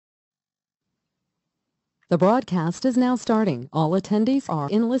The broadcast is now starting. All attendees are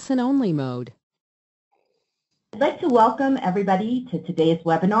in listen-only mode. I'd like to welcome everybody to today's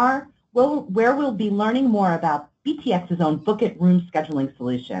webinar, where we'll be learning more about BTX's own BookIT Room Scheduling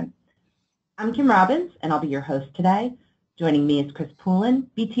solution. I'm Kim Robbins, and I'll be your host today. Joining me is Chris Poulin,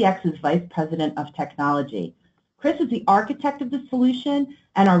 BTX's Vice President of Technology. Chris is the architect of the solution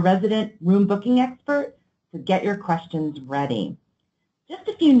and our resident room booking expert, so get your questions ready. Just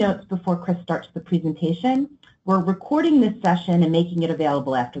a few notes before Chris starts the presentation. We're recording this session and making it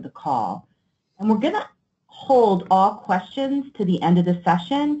available after the call. And we're going to hold all questions to the end of the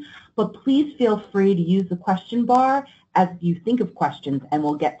session, but please feel free to use the question bar as you think of questions, and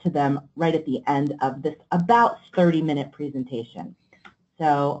we'll get to them right at the end of this about 30-minute presentation.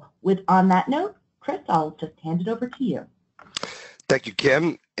 So on that note, Chris, I'll just hand it over to you. Thank you,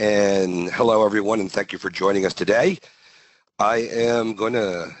 Kim, and hello, everyone, and thank you for joining us today. I am going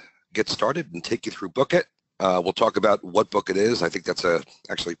to get started and take you through BookIT. We'll talk about what BookIT is. I think that's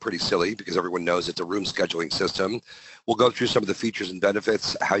actually pretty silly because everyone knows it's a room scheduling system. We'll go through some of the features and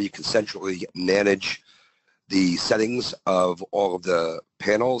benefits, how you can centrally manage the settings of all of the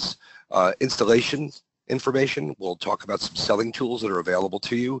panels, installation information. We'll talk about some selling tools that are available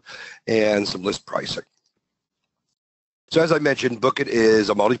to you and some list pricing. So as I mentioned, BookIT is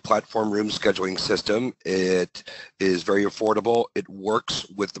a multi-platform room scheduling system. It is very affordable. It works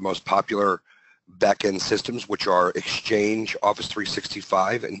with the most popular back-end systems, which are Exchange, Office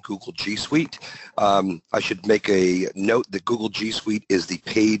 365, and Google G Suite. I should make a note that Google G Suite is the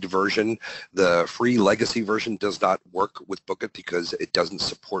paid version. The free legacy version does not work with BookIT because it doesn't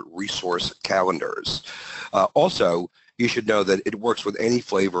support resource calendars. Also, you should know that it works with any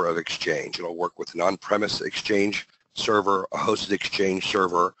flavor of Exchange. It'll work with an on-premise Exchange server, a hosted Exchange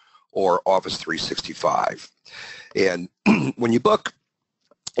server, or Office 365. And when you book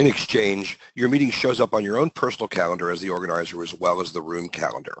in Exchange, your meeting shows up on your own personal calendar as the organizer as well as the room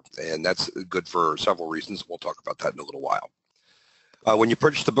calendar. And that's good for several reasons. We'll talk about that in a little while. When you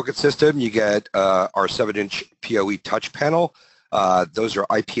purchase the BookIT system, you get our 7-inch PoE touch panel. Those are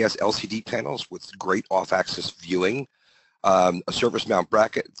IPS LCD panels with great off-axis viewing. A surface mount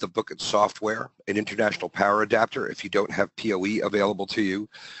bracket, the BookIT software, an international power adapter if you don't have PoE available to you.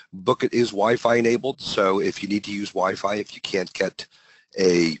 BookIT is Wi-Fi enabled, so if you need to use Wi-Fi, if you can't get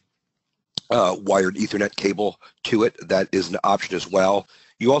a wired Ethernet cable to it, that is an option as well.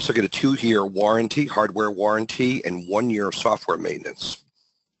 You also get a 2-year warranty, hardware warranty, and 1 year of software maintenance.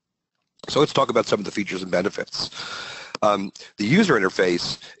 So let's talk about some of the features and benefits. The user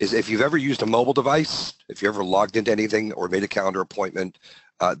interface is, if you've ever used a mobile device, if you ever logged into anything or made a calendar appointment,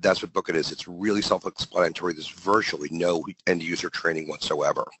 that's what BookIT is. It's really self-explanatory. There's virtually no end-user training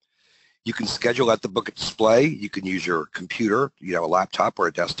whatsoever. You can schedule at the BookIT display. You can use your computer, a laptop or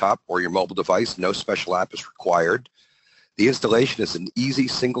a desktop, or your mobile device. No special app is required. The installation is an easy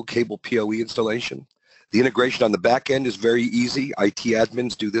single cable PoE installation. The integration on the back end is very easy. IT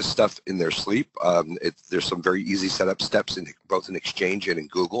admins do this stuff in their sleep. There's some very easy setup steps in both in Exchange and in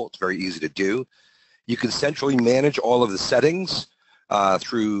Google. It's very easy to do. You can centrally manage all of the settings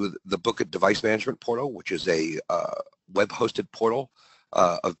through the BookIT Device Management Portal, which is a web-hosted portal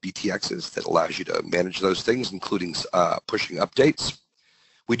of BTX's that allows you to manage those things, including pushing updates.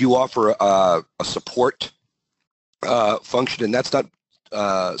 We do offer a support function, and that's not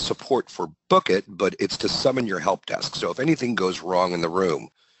support for BookIT, but it's to summon your help desk. So if anything goes wrong in the room,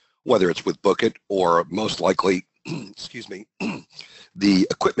 whether it's with BookIT or most likely, excuse me, the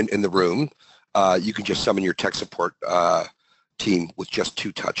equipment in the room, you can just summon your tech support team with just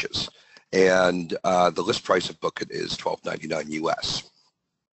 2 touches. And the list price of BookIT is $12.99 US.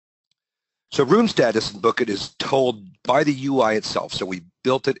 So room status in BookIT is told by the UI itself. So we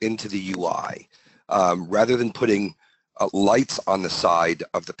built it into the UI. Rather than putting lights on the side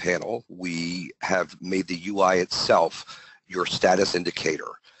of the panel, we have made the UI itself your status indicator.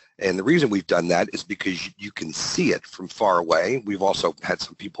 And the reason we've done that is because you can see it from far away. We've also had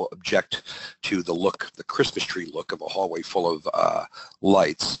some people object to the look, the Christmas tree look of a hallway full of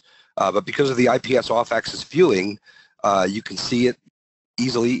lights. But because of the IPS off-axis viewing, you can see it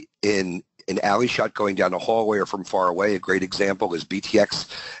easily in an alley shot going down a hallway or from far away. A great example is BTX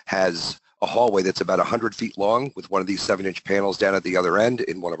has a hallway that's about 100 feet long with one of these 7-inch panels down at the other end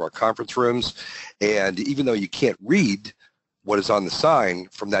in one of our conference rooms. And even though you can't read what is on the sign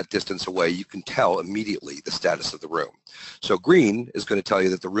from that distance away, you can tell immediately the status of the room. So green is going to tell you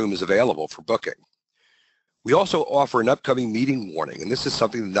that the room is available for booking. We also offer an upcoming meeting warning, and this is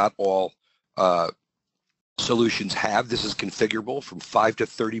something that not all solutions have. This is configurable from 5 to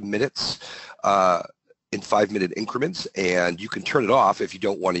 30 minutes in 5-minute increments, and you can turn it off if you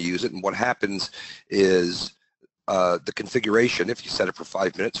don't want to use it. And what happens is the configuration, if you set it for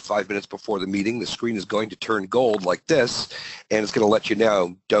 5 minutes before the meeting, the screen is going to turn gold like this, and it's going to let you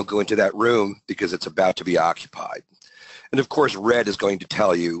know, don't go into that room because it's about to be occupied. And of course, red is going to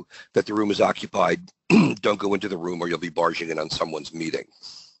tell you that the room is occupied. Don't go into the room or you'll be barging in on someone's meeting.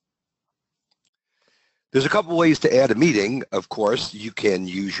 There's a couple ways to add a meeting. Of course, you can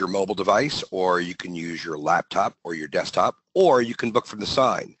use your mobile device, or you can use your laptop or your desktop, or you can book from the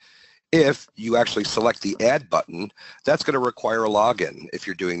sign. If you actually select the add button, that's going to require a login if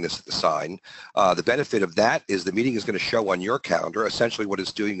you're doing this at the sign. The benefit of that is the meeting is going to show on your calendar. Essentially what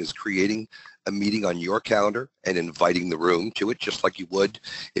it's doing is creating a meeting on your calendar and inviting the room to it, just like you would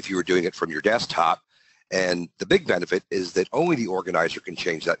if you were doing it from your desktop. And the big benefit is that only the organizer can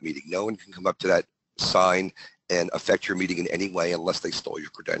change that meeting. No one can come up to that sign and affect your meeting in any way unless they stole your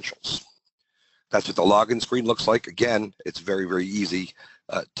credentials. That's what the login screen looks like. Again, it's very, very easy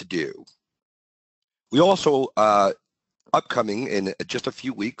to do. We also, upcoming in just a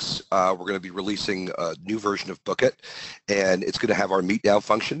few weeks, we're going to be releasing a new version of BookIT, and it's going to have our Meet Now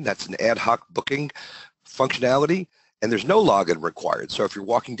function. That's an ad hoc booking functionality, and there's no login required. So if you're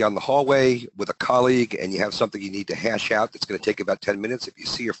walking down the hallway with a colleague and you have something you need to hash out that's going to take about 10 minutes, if you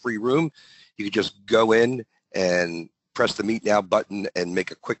see a free room, you can just go in and press the Meet Now button and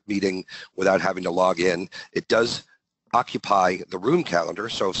make a quick meeting without having to log in. It does occupy the room calendar,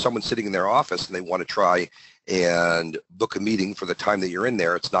 so if someone's sitting in their office and they want to try and book a meeting for the time that you're in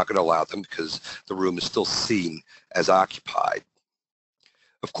there, it's not going to allow them because the room is still seen as occupied.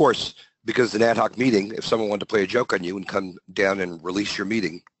 Of course, because it's an ad hoc meeting, if someone wanted to play a joke on you and come down and release your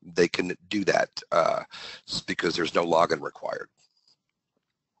meeting, they can do that because there's no login required.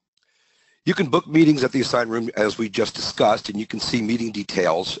 You can book meetings at the assigned room as we just discussed, and you can see meeting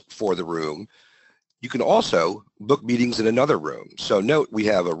details for the room. You can also book meetings in another room. So note, we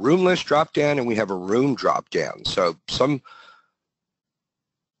have a room list drop down and we have a room drop down. So some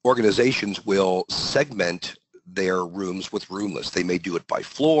organizations will segment their rooms with room lists. They may do it by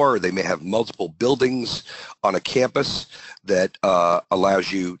floor, or they may have multiple buildings on a campus that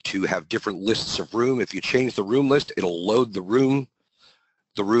allows you to have different lists of room. If you change the room list, it'll load the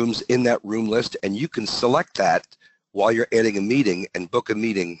rooms in that room list, and you can select that while you're adding a meeting and book a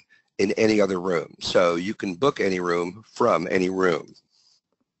meeting in any other room. So you can book any room from any room.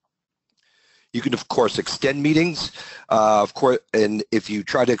 You can, of course, extend meetings, of course, and if you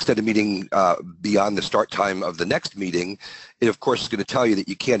try to extend a meeting beyond the start time of the next meeting, it, of course, is going to tell you that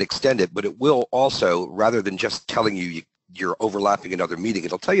you can't extend it, but it will also, rather than just telling you you're overlapping another meeting,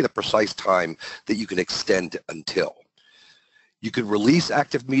 it'll tell you the precise time that you can extend until. You can release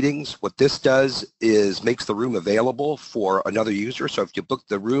active meetings. What this does is makes the room available for another user. So if you booked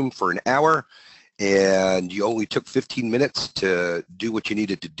the room for an hour and you only took 15 minutes to do what you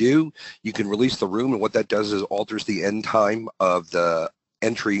needed to do, you can release the room, and what that does is alters the end time of the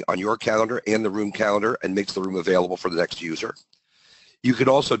entry on your calendar and the room calendar and makes the room available for the next user. You can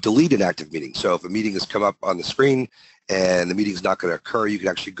also delete an active meeting. So if a meeting has come up on the screen and the meeting is not going to occur, you can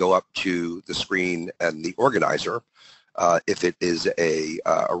actually go up to the screen, and the organizer, if it is a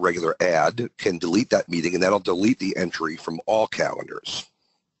regular ad, can delete that meeting, and that'll delete the entry from all calendars.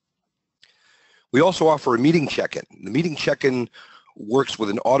 We also offer a meeting check-in. The meeting check-in works with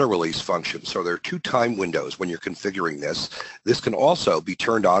an auto-release function, so there are 2 time windows when you're configuring this. This can also be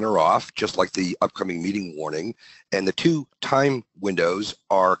turned on or off, just like the upcoming meeting warning, and the 2 time windows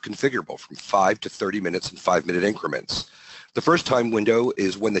are configurable from 5 to 30 minutes in 5-minute increments. The first time window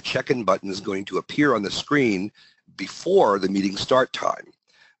is when the check-in button is going to appear on the screen before the meeting start time.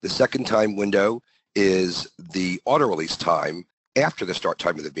 The second time window is the auto-release time after the start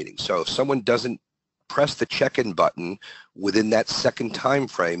time of the meeting. So if someone doesn't press the check-in button within that second time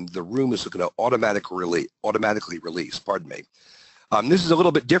frame, the room is going to automatically release. Pardon me. This is a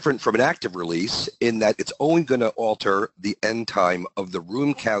little bit different from an active release in that it's only going to alter the end time of the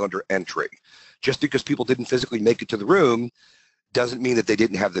room calendar entry. Just because people didn't physically make it to the room doesn't mean that they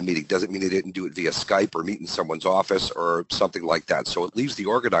didn't have the meeting, doesn't mean they didn't do it via Skype or meet in someone's office or something like that. So it leaves the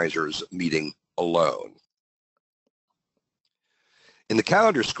organizer's meeting alone. In the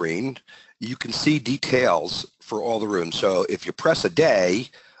calendar screen, you can see details for all the rooms. So if you press a day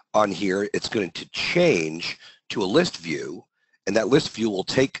on here, it's going to change to a list view, and that list view will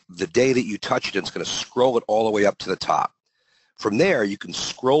take the day that you touch it and it's going to scroll it all the way up to the top. From there, you can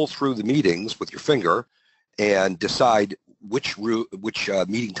scroll through the meetings with your finger and decide which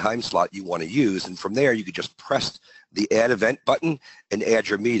meeting time slot you want to use, and from there you can just press the Add Event button and add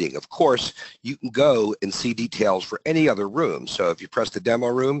your meeting. Of course, you can go and see details for any other room. So if you press the demo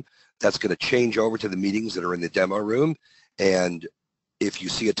room, That's going to change over to the meetings that are in the demo room. And if you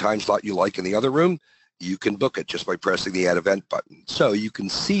see a time slot you like in the other room, you can book it just by pressing the Add Event button. So you can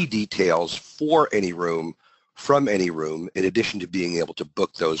see details for any room from any room, in addition to being able to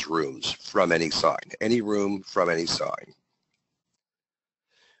book those rooms from any sign. Any room from any sign.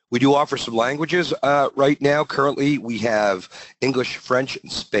 We do offer some languages right now. Currently, we have English, French,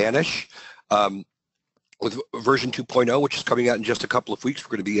 and Spanish. With version 2.0, which is coming out in just a couple of weeks,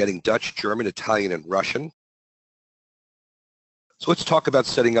 we're going to be adding Dutch, German, Italian, and Russian. So let's talk about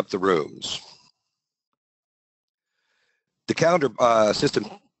setting up the rooms. The calendar system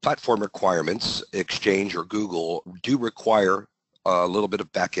platform requirements, Exchange or Google, do require a little bit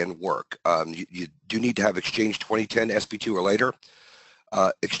of back-end work. You do need to have Exchange 2010 SP2 or later.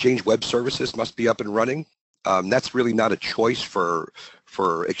 Exchange Web Services must be up and running. That's really not a choice for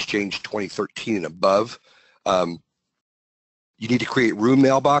Exchange 2013 and above. You need to create room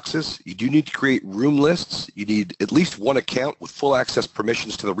mailboxes. You do need to create room lists. You need at least one account with full access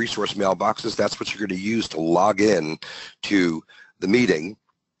permissions to the resource mailboxes. That's what you're going to use to log in to the meeting.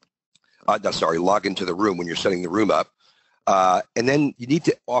 Log into the room when you're setting the room up. And then you need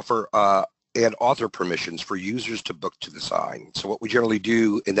to offer add author permissions for users to book to the sign. So what we generally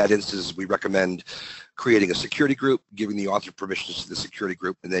do in that instance is we recommend creating a security group, giving the author permissions to the security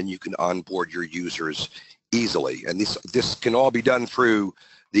group, and then you can onboard your users easily. And this can all be done through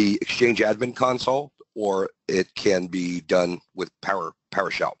the Exchange Admin Console, or it can be done with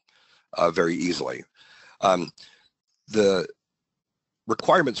PowerShell very easily. The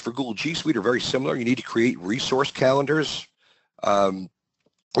requirements for Google G Suite are very similar. You need to create resource calendars,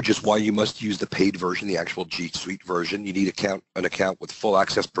 which is why you must use the paid version, the actual G Suite version. You need an account with full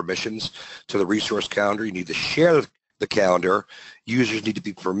access permissions to the resource calendar. You need to share the calendar. Users need to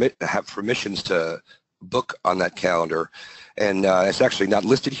be have permissions to book on that calendar. And it's actually not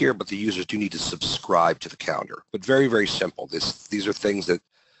listed here, but the users do need to subscribe to the calendar. But very, very simple. These are things that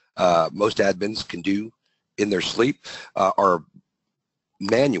most admins can do in their sleep. Our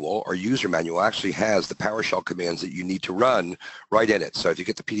manual, or user manual, actually has the PowerShell commands that you need to run right in it. So if you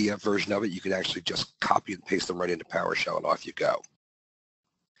get the PDF version of it, you can actually just copy and paste them right into PowerShell and off you go.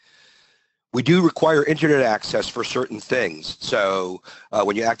 We do require internet access for certain things. So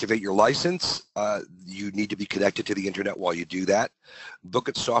when you activate your license, you need to be connected to the internet while you do that.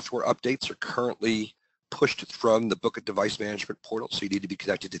 BookIT software updates are currently pushed from the BookIT device management portal, so you need to be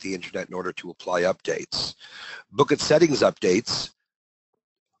connected to the internet in order to apply updates. BookIT settings updates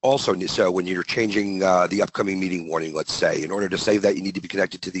also, so when you're changing the upcoming meeting warning, let's say, in order to save that, you need to be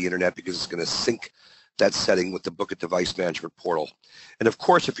connected to the internet because it's going to sync that setting with the BookIT device management portal. And of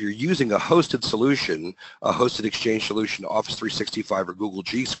course, if you're using a hosted solution, a hosted Exchange solution, Office 365 or Google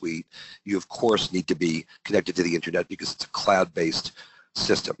G Suite, you of course need to be connected to the internet because it's a cloud-based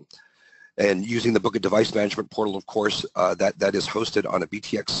system. And using the BookIT device management portal, of course, that is hosted on a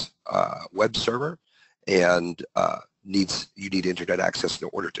BTX web server, and you need internet access in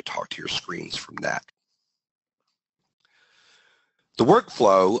order to talk to your screens from that. The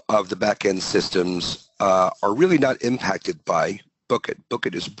workflow of the back-end systems are really not impacted by BookIT.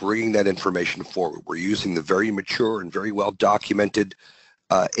 BookIT is bringing that information forward. We're using the very mature and very well documented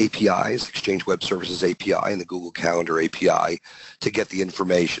APIs, Exchange Web Services API and the Google Calendar API, to get the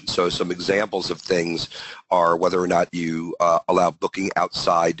information. So some examples of things are whether or not you allow booking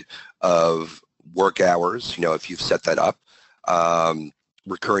outside of work hours, if you've set that up,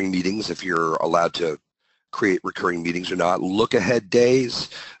 recurring meetings, if you're allowed to create recurring meetings or not, look ahead days.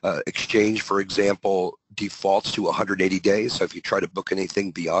 Exchange, for example, defaults to 180 days. So if you try to book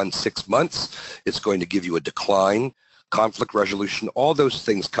anything beyond 6 months, it's going to give you a decline. Conflict resolution, all those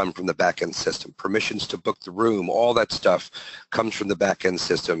things come from the back-end system. Permissions to book the room, all that stuff comes from the back-end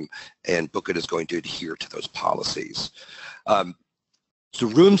system, and BookIT is going to adhere to those policies. So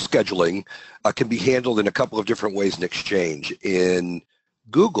room scheduling can be handled in a couple of different ways in Exchange. In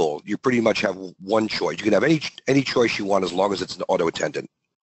Google, you pretty much have one choice. You can have any choice you want as long as it's an auto attendant.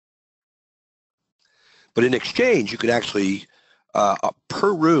 But in Exchange, you can actually, on a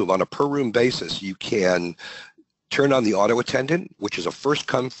per room basis, you can turn on the auto attendant, which is a first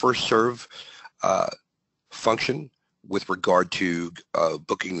come, first serve function with regard to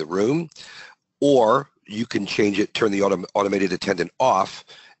booking the room, or you can change it, turn the automated attendant off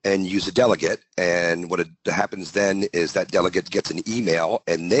and use a delegate. And what happens then is that delegate gets an email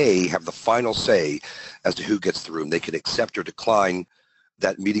and they have the final say as to who gets the room. They can accept or decline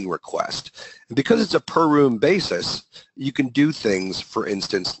that meeting request. And because it's a per room basis, you can do things, for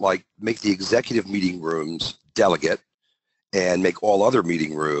instance, like make the executive meeting rooms delegate and make all other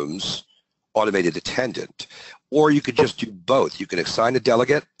meeting rooms automated attendant. Or you could just do both. You can assign a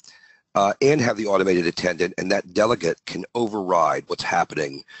delegate and have the automated attendant, and that delegate can override what's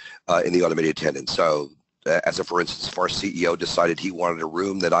happening in the automated attendant. So as a, for instance, if our CEO decided he wanted a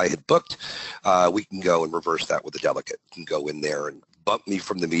room that I had booked, we can go and reverse that with the delegate. We can go in there and bump me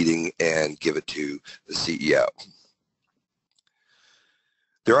from the meeting and give it to the CEO.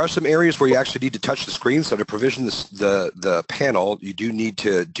 There are some areas where you actually need to touch the screen. So to provision the panel, you do need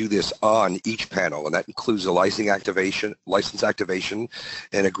to do this on each panel, and that includes the license activation,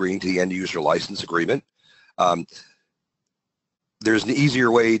 and agreeing to the end user license agreement. There's an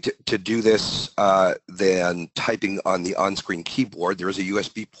easier way to do this than typing on the on-screen keyboard. There is a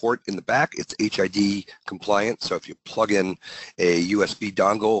USB port in the back. It's HID compliant, so if you plug in a USB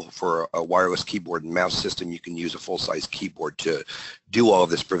dongle for a wireless keyboard and mouse system, you can use a full-size keyboard to do all of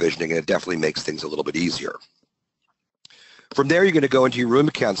this provisioning, and it definitely makes things a little bit easier. From there, you're going to go into your room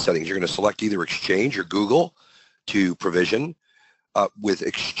account settings. You're going to select either Exchange or Google to provision. With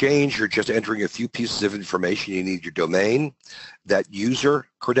Exchange, you're just entering a few pieces of information. You need your domain, that user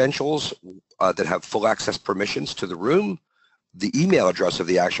credentials that have full access permissions to the room, the email address of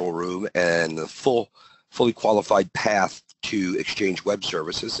the actual room, and the fully qualified path to Exchange Web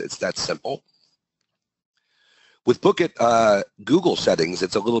Services. It's that simple. With BookIT Google settings,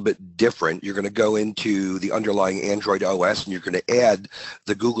 it's a little bit different. You're going to go into the underlying Android OS, and you're going to add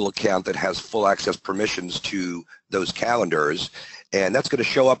the Google account that has full access permissions to those calendars. And that's going to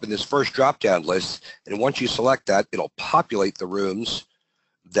show up in this first drop-down list. And once you select that, it'll populate the rooms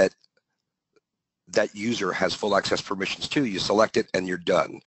that that user has full access permissions to. You select it, and you're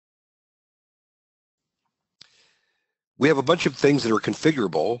done. We have a bunch of things that are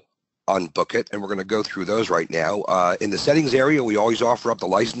configurable on BookIT, and we're going to go through those right now. In the settings area, we always offer up the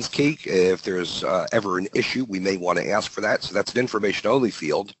license key. If there's ever an issue, we may want to ask for that. So that's an information-only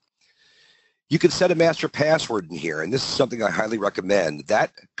field. You can set a master password in here, and this is something I highly recommend.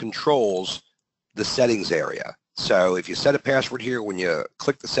 That controls the settings area. So if you set a password here, when you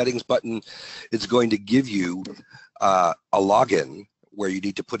click the settings button, it's going to give you a login where you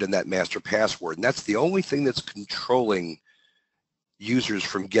need to put in that master password, and that's the only thing that's controlling users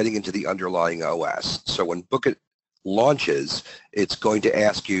from getting into the underlying OS. So when BookIT launches, it's going to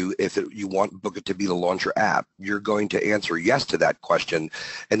ask you if you want BookIT to be the launcher app. You're going to answer yes to that question,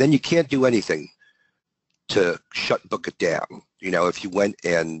 and then you can't do anything to shut BookIT down. You know, if you went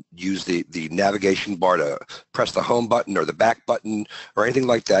and used the navigation bar to press the home button or the back button or anything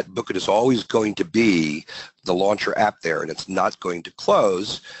like that, BookIT is always going to be the launcher app there, and it's not going to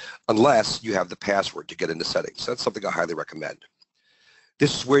close unless you have the password to get into settings. So that's something I highly recommend.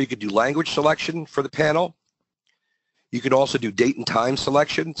 This is where you could do language selection for the panel. You can also do date and time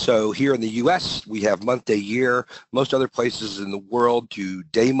selection. So here in the US, we have month, day, year. Most other places in the world do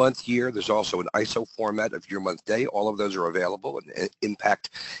day, month, year. There's also an ISO format of year, month, day. All of those are available and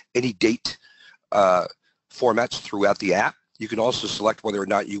impact any date formats throughout the app. You can also select whether or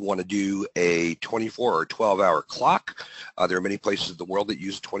not you want to do a 24 or 12-hour clock. There are many places in the world that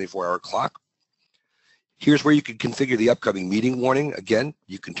use a 24-hour clock. Here's where you can configure the upcoming meeting warning. Again,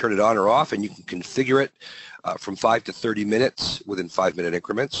 you can turn it on or off, and you can configure it from 5 to 30 minutes within 5-minute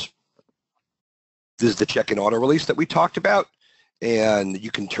increments. This is the check-in auto release that we talked about, and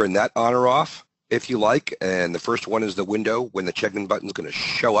you can turn that on or off if you like. And the first one is the window when the check-in button is going to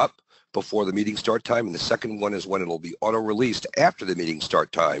show up before the meeting start time, and the second one is when it'll be auto-released after the meeting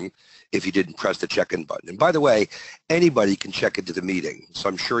start time if you didn't press the check-in button. And by the way, anybody can check into the meeting, so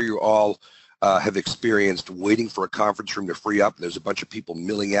I'm sure you all have experienced waiting for a conference room to free up. There's a bunch of people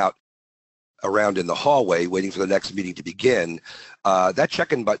milling out around in the hallway waiting for the next meeting to begin. That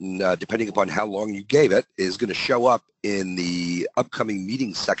check-in button, depending upon how long you gave it, is going to show up in the upcoming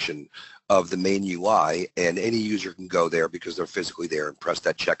meeting section of the main UI, and any user can go there because they're physically there and press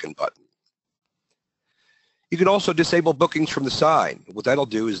that check-in button. You can also disable bookings from the sign. What that'll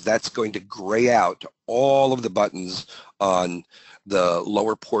do is that's going to gray out all of the buttons on the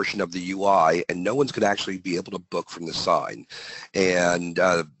lower portion of the UI, and no one's going to actually be able to book from the sign. And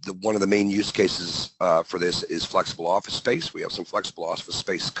one of the main use cases for this is flexible office space. We have some flexible office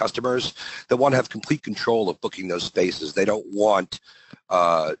space customers that want to have complete control of booking those spaces. They don't want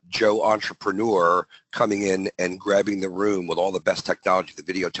Joe Entrepreneur coming in and grabbing the room with all the best technology, the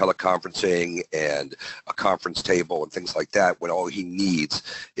video teleconferencing and a conference table and things like that, when all he needs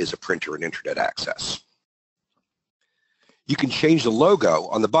is a printer and internet access. You can change the logo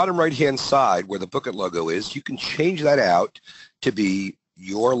on the bottom right-hand side where the BookIT logo is. You can change that out to be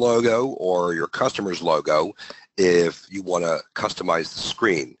your logo or your customer's logo if you want to customize the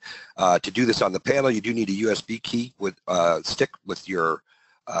screen. To do this on the panel, you do need a USB key with stick with your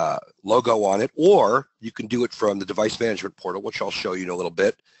logo on it, or you can do it from the device management portal, which I'll show you in a little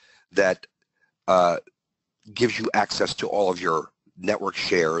bit. that gives you access to all of your network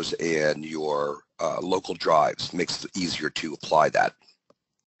shares and your local drives. Makes it easier to apply that.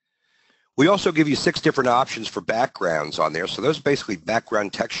 We also give you 6 different options for backgrounds on there. So those are basically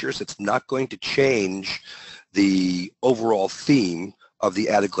background textures. It's not going to change the overall theme of the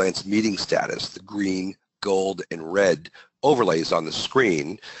at-a-glance meeting status, the green, gold, and red overlays on the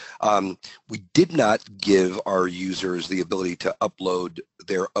screen. We did not give our users the ability to upload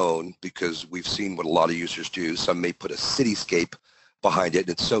their own because we've seen what a lot of users do. Some may put a cityscape behind it and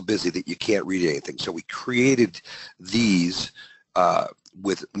it's so busy that you can't read anything. So we created these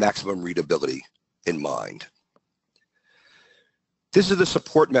with maximum readability in mind. This is the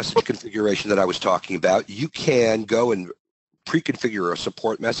support message configuration that I was talking about. You can go and pre-configure a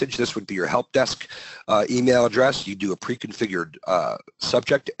support message. This would be your help desk email address. You do a pre-configured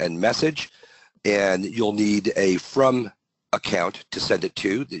subject and message, and you'll need a from account to send it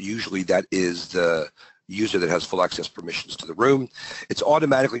to. Usually that is the user that has full access permissions to the room. It's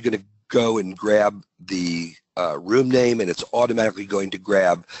automatically going to go and grab the room name, and it's automatically going to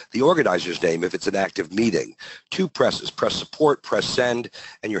grab the organizer's name if it's an active meeting. 2 presses, press support, press send,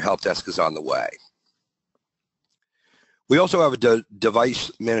 and your help desk is on the way. We also have a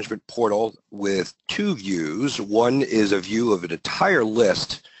device management portal with 2 views. One is a view of an entire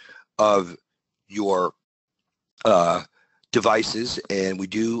list of your devices, and we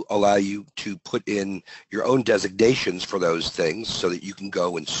do allow you to put in your own designations for those things so that you can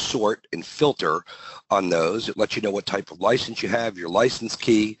go and sort and filter on those. It lets you know what type of license you have, your license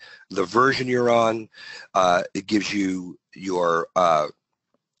key, the version you're on. It gives you your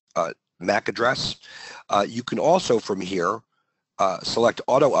MAC address. You can also from here select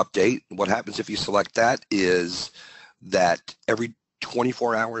auto update. What happens if you select that is that every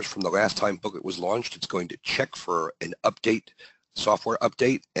 24 hours from the last time BookIT was launched, it's going to check for an update, software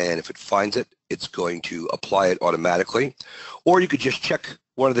update, and if it finds it, it's going to apply it automatically. Or you could just check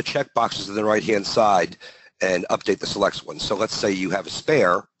one of the check boxes on the right-hand side and update the select one. So let's say you have a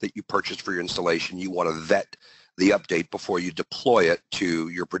spare that you purchased for your installation. You want to vet the update before you deploy it to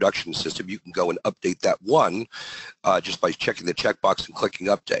your production system. You can go and update that one just by checking the checkbox and clicking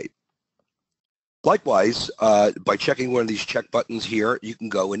update. Likewise, by checking one of these check buttons here, you can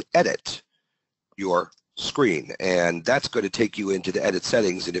go and edit your screen, and that's going to take you into the edit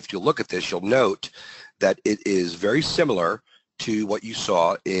settings. And if you look at this, you'll note that it is very similar to what you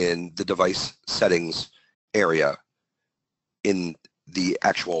saw in the device settings area in the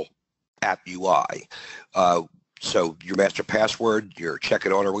actual app UI. So your master password, your check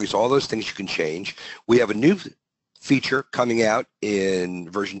and order release, all those things you can change. We have a new feature coming out in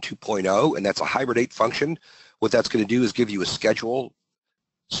version 2.0, and that's a hibernate function. What that's going to do is give you a schedule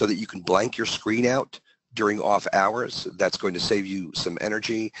so that you can blank your screen out during off hours. That's going to save you some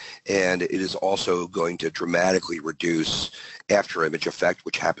energy, and it is also going to dramatically reduce after image effect,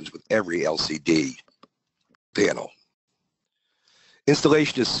 which happens with every LCD panel.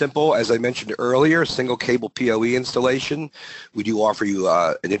 Installation is simple. As I mentioned earlier, single cable PoE installation. We do offer you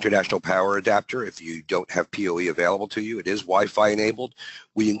an international power adapter if you don't have PoE available to you. It is Wi-Fi enabled.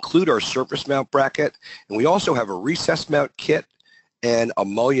 We include our surface mount bracket, and we also have a recess mount kit and a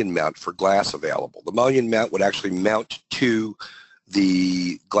mullion mount for glass available. The mullion mount would actually mount to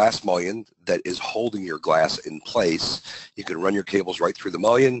the glass mullion that is holding your glass in place. You can run your cables right through the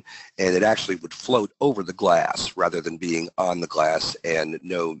mullion, and it actually would float over the glass rather than being on the glass, and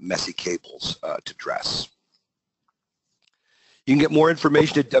no messy cables to dress. You can get more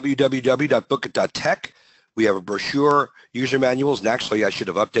information at www.bookit.tech. We have a brochure, user manuals, and actually I should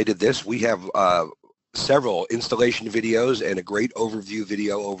have updated this. We have several installation videos and a great overview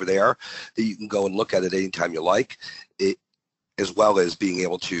video over there that you can go and look at any time you like, as well as being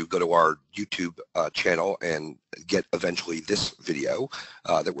able to go to our YouTube channel and get eventually this video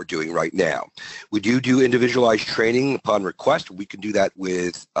that we're doing right now. We do individualized training upon request. We can do that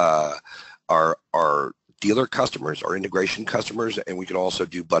with our dealer customers, our integration customers, and we can also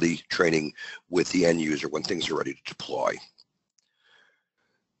do buddy training with the end user when things are ready to deploy.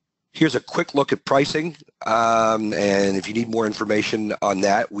 Here's a quick look at pricing, and if you need more information on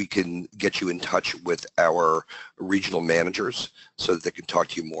that, we can get you in touch with our regional managers so that they can talk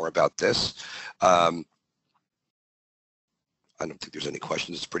to you more about this. I don't think there's any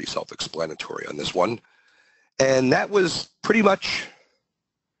questions. It's pretty self-explanatory on this one. And that was pretty much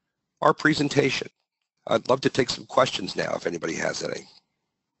our presentation. I'd love to take some questions now if anybody has any.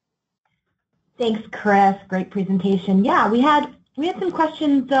 Thanks, Chris. Great presentation. Yeah, we had some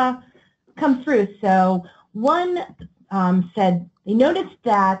questions come through. So one said they noticed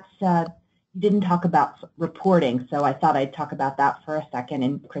that you didn't talk about reporting, so I thought I'd talk about that for a second.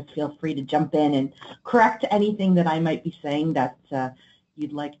 And Chris, feel free to jump in and correct anything that I might be saying that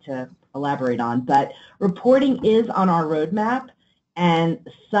you'd like to elaborate on. But reporting is on our roadmap, and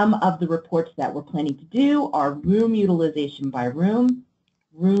some of the reports that we're planning to do are room utilization by room,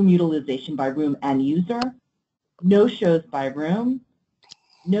 room utilization by room and user, no-shows by room,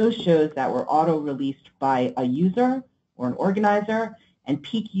 no-shows that were auto-released by a user or an organizer, and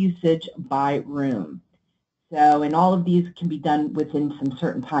peak usage by room. So, and all of these can be done within some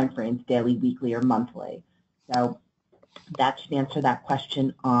certain time frames, daily, weekly, or monthly. So that should answer that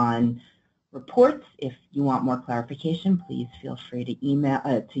question on reports. If you want more clarification, please feel free to email,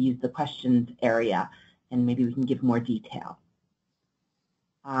 to use the questions area, and maybe we can give more detail.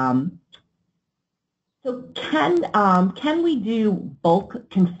 So can we do bulk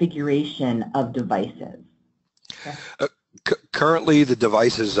configuration of devices? Currently, the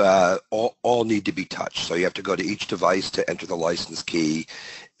devices all need to be touched. So you have to go to each device to enter the license key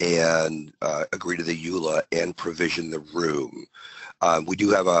and agree to the EULA and provision the room. We do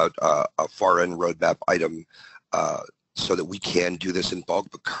have a far-end roadmap item so that we can do this in bulk,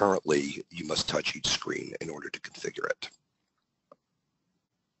 but currently you must touch each screen in order to configure it.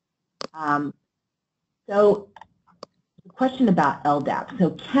 So the question about LDAP. So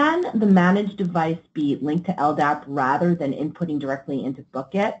can the managed device be linked to LDAP rather than inputting directly into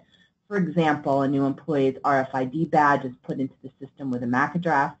BookIT? For example, a new employee's RFID badge is put into the system with a MAC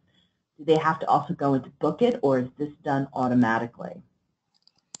address. Do they have to also go into BookIT, or is this done automatically?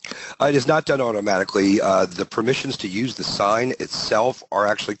 It is not done automatically. The permissions to use the sign itself are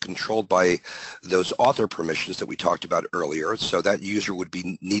actually controlled by those author permissions that we talked about earlier. So that user would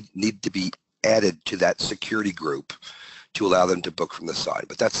be need to be added to that security group to allow them to book from the sign.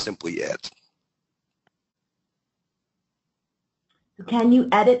 But that's simply it. Can you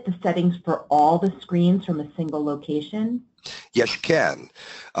edit the settings for all the screens from a single location? Yes, you can.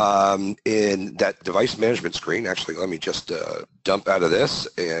 In that device management screen, actually, let me just dump out of this,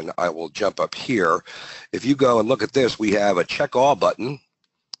 and I will jump up here. If you go and look at this, we have a check all button,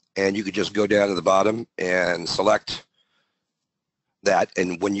 and you could just go down to the bottom and select that.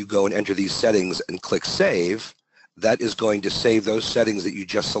 And when you go and enter these settings and click Save, that is going to save those settings that you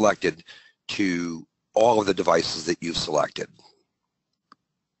just selected to all of the devices that you've selected.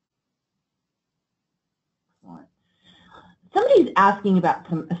 Somebody's asking about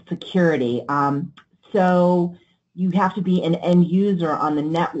some security. So you have to be an end user on the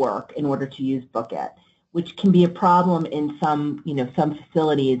network in order to use BookIT, which can be a problem in some, some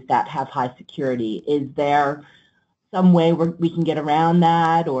facilities that have high security. Is there some way we can get around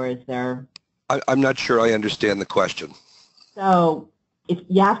that, or is there? I'm not sure I understand the question. So if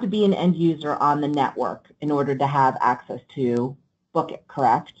you have to be an end user on the network in order to have access to BookIT,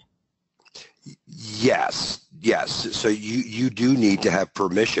 correct? Yes. So you do need to have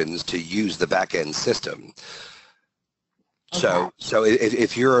permissions to use the back-end system. Okay. So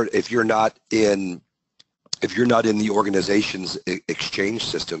if you're not in the organization's exchange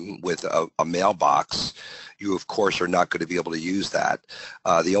system with a mailbox, you of course are not going to be able to use that.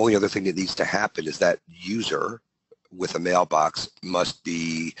 The only other thing that needs to happen is that user with a mailbox must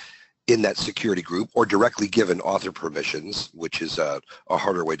be in that security group or directly given author permissions, which is a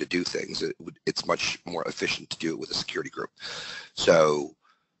harder way to do things. It's much more efficient to do it with a security group. So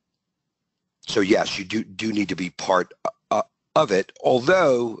yes, you do need to be part of it,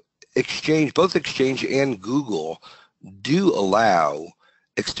 although both Exchange and Google do allow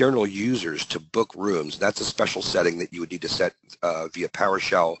external users to book rooms. That's a special setting that you would need to set via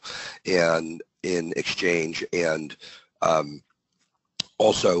PowerShell and in Exchange, and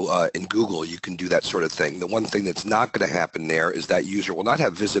also in Google you can do that sort of thing. The one thing that's not going to happen there is that user will not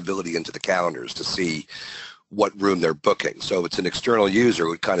have visibility into the calendars to see what room they're booking. So if it's an external user, it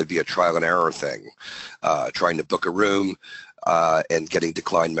would kind of be a trial and error thing, trying to book a room and getting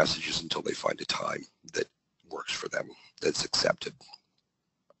declined messages until they find a time that works for them, that's accepted.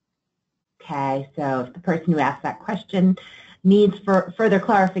 Okay, so if the person who asked that question needs further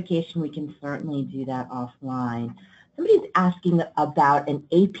clarification, we can certainly do that offline. Somebody's asking about an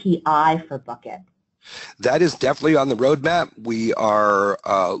API for BookIT. That is definitely on the roadmap. We are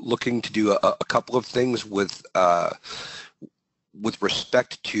looking to do a couple of things with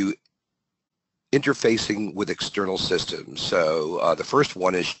respect to interfacing with external systems. So the first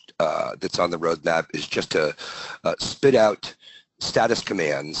one is that's on the roadmap is just to spit out status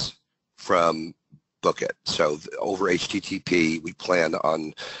commands from BookIT. So over HTTP, we plan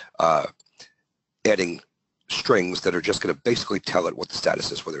on adding strings that are just going to basically tell it what the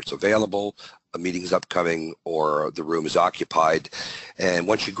status is, whether it's available, a meeting's upcoming, or the room is occupied. And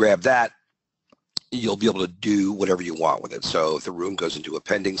once you grab that, you'll be able to do whatever you want with it. So if the room goes into a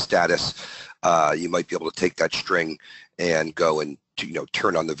pending status, you might be able to take that string and go and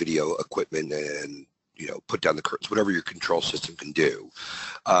turn on the video equipment and put down the curtains, whatever your control system can do.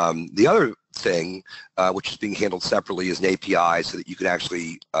 The other thing, which is being handled separately, is an API so that you can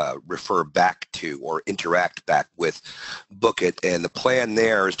actually refer back to or interact back with BookIT. And the plan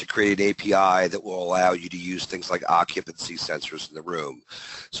there is to create an API that will allow you to use things like occupancy sensors in the room.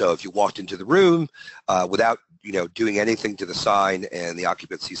 So if you walked into the room without doing anything to the sign and the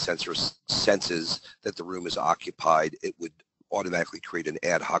occupancy sensor senses that the room is occupied, it would automatically create an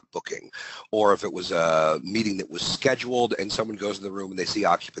ad hoc booking. Or if it was a meeting that was scheduled and someone goes in the room and they see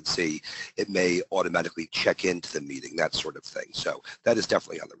occupancy, it may automatically check into the meeting, that sort of thing. So that is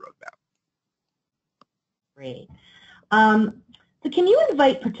definitely on the roadmap. Great. So can you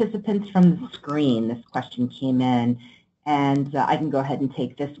invite participants from the screen? This question came in, and I can go ahead and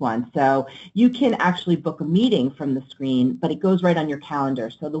take this one. So you can actually book a meeting from the screen, but it goes right on your calendar.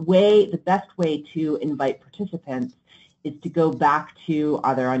 So the best way to invite participants is to go back to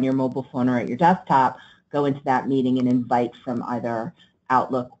either on your mobile phone or at your desktop, go into that meeting and invite from either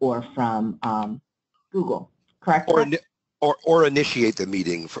Outlook or from Google, correct? Or initiate the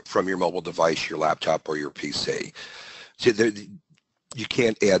meeting from your mobile device, your laptop, or your PC. So you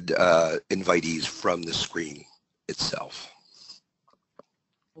can't add invitees from the screen itself.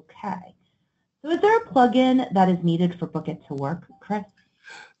 Okay. So is there a plugin that is needed for BookIT to work, Chris?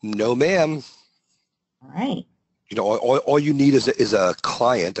 No, ma'am. All right. All you need is a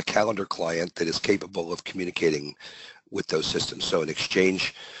client, a calendar client that is capable of communicating with those systems. So an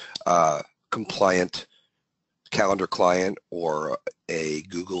Exchange compliant calendar client or a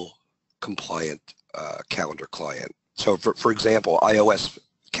Google compliant calendar client. So for example, iOS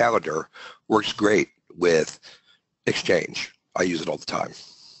calendar works great with Exchange. I use it all the time.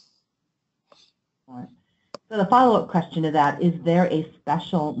 So the follow-up question to that, is there a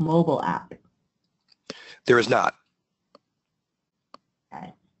special mobile app? There is not.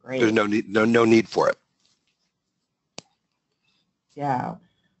 Okay, great. There's no need for it. Yeah.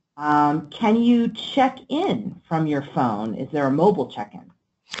 Can you check in from your phone? Is there a mobile check-in?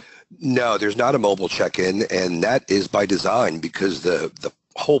 No, there's not a mobile check-in, and that is by design because the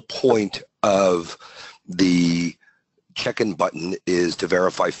whole point of the check-in button is to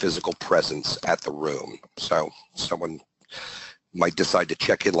verify physical presence at the room. So someone might decide to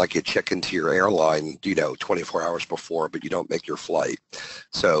check in like you check into your airline, 24 hours before, but you don't make your flight.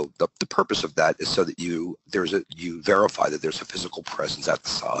 So the purpose of that is so that you verify that there's a physical presence at the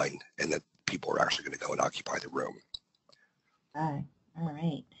sign and that people are actually going to go and occupy the room. Okay. All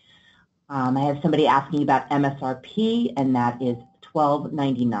right. I have somebody asking about MSRP, and that is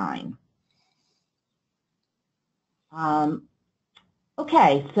 $12.99.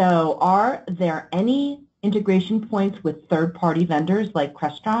 Okay, so are there any integration points with third-party vendors like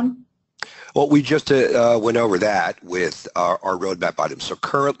Crestron? Well, we just went over that with our roadmap items. So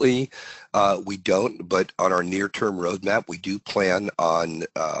currently, we don't, but on our near-term roadmap, we do plan on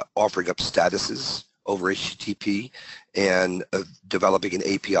offering up statuses over HTTP and developing an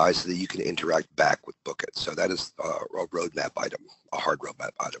API so that you can interact back with BookIT. So that is a roadmap item, a hard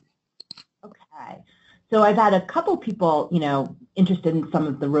roadmap item. Okay. So I've had a couple people, interested in some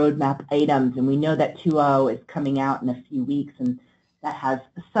of the roadmap items, and we know that 2.0 is coming out in a few weeks, and that has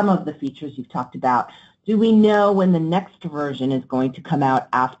some of the features you've talked about. Do we know when the next version is going to come out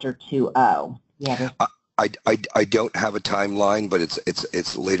after 2.0? Yeah. I don't have a timeline, but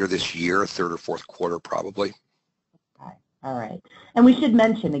it's later this year, third or fourth quarter probably. Okay. All right. And we should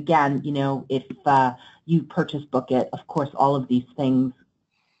mention again, if you purchase BookIT, of course, all of these things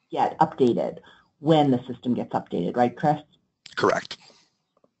get updated when the system gets updated, right, Chris? Correct.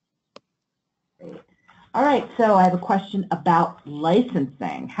 Great. All right, so I have a question about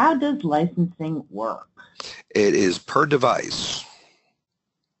licensing. How does licensing work? It is per device.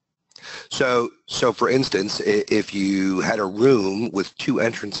 So for instance, if you had a room with 2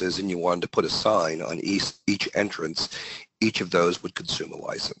 entrances and you wanted to put a sign on each entrance, each of those would consume a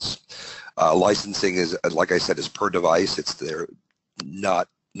license. Licensing is, like I said, is per device. They're not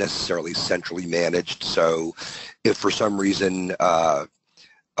necessarily centrally managed. So if for some reason a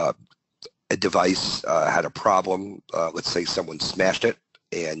device had a problem, let's say someone smashed it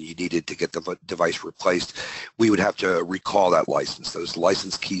and you needed to get the device replaced, we would have to recall that license. Those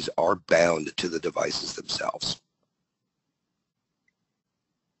license keys are bound to the devices themselves.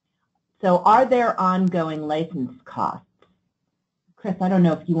 So are there ongoing license costs? Chris, I don't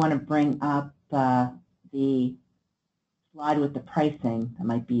know if you want to bring up the slide with the pricing. That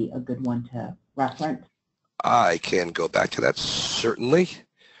might be a good one to reference. I can go back to that, certainly.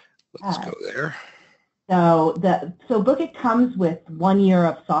 Let's go there. So BookIT comes with 1 year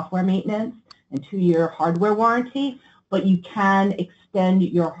of software maintenance and 2-year hardware warranty, but you can extend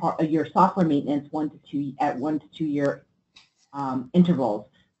your software maintenance 1 to 2 year intervals.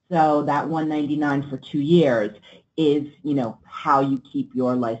 So that $199 for 2 years is, how you keep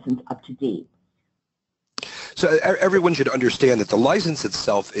your license up to date. So everyone should understand that the license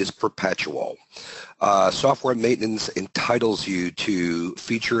itself is perpetual. Software maintenance entitles you to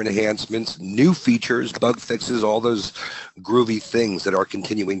feature enhancements, new features, bug fixes, all those groovy things that our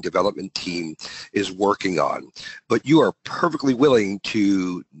continuing development team is working on. But you are perfectly willing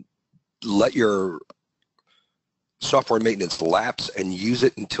to let your software maintenance lapse and use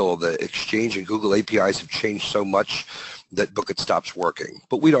it until the Exchange and Google APIs have changed so much that BookIT stops working.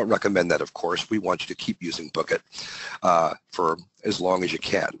 But we don't recommend that, of course. We want you to keep using BookIT for as long as you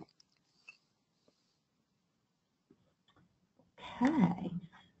can. Okay.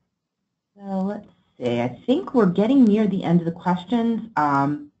 So let's see. I think we're getting near the end of the questions.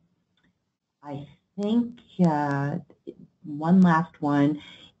 I think one last one.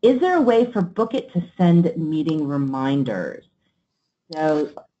 Is there a way for BookIT to send meeting reminders?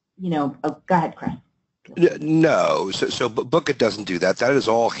 So, go ahead, Chris. No, so BookIT doesn't do that. That is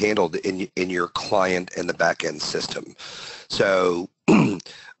all handled in your client and the back-end system. So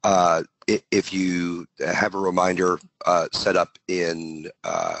if you have a reminder set up in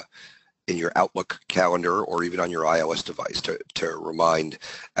your Outlook calendar or even on your iOS device to remind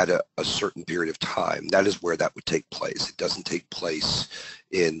at a certain period of time, that is where that would take place. It doesn't take place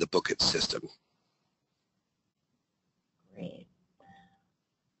in the BookIT system. Great.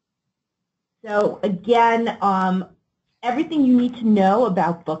 So again, everything you need to know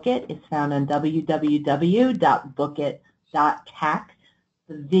about BookIT is found on www.bookit.tech.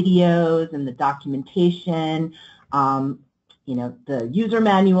 The videos and the documentation, the user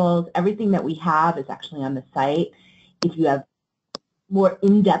manuals, everything that we have is actually on the site. If you have more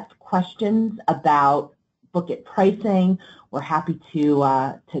in-depth questions about BookIT pricing, we're happy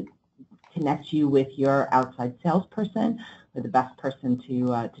to connect you with your outside salesperson. They're the best person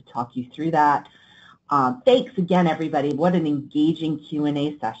to talk you through that. Thanks again, everybody. What an engaging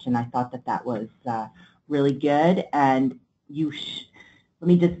Q&A session. I thought that was really good. And let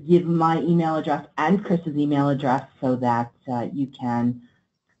me just give my email address and Chris's email address so that you can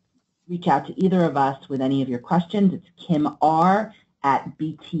reach out to either of us with any of your questions. It's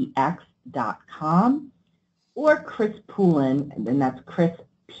kimr@btx.com or Chris Poulin, and that's Chris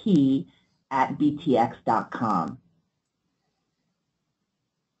P@btx.com.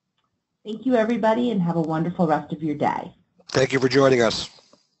 Thank you, everybody, and have a wonderful rest of your day. Thank you for joining us.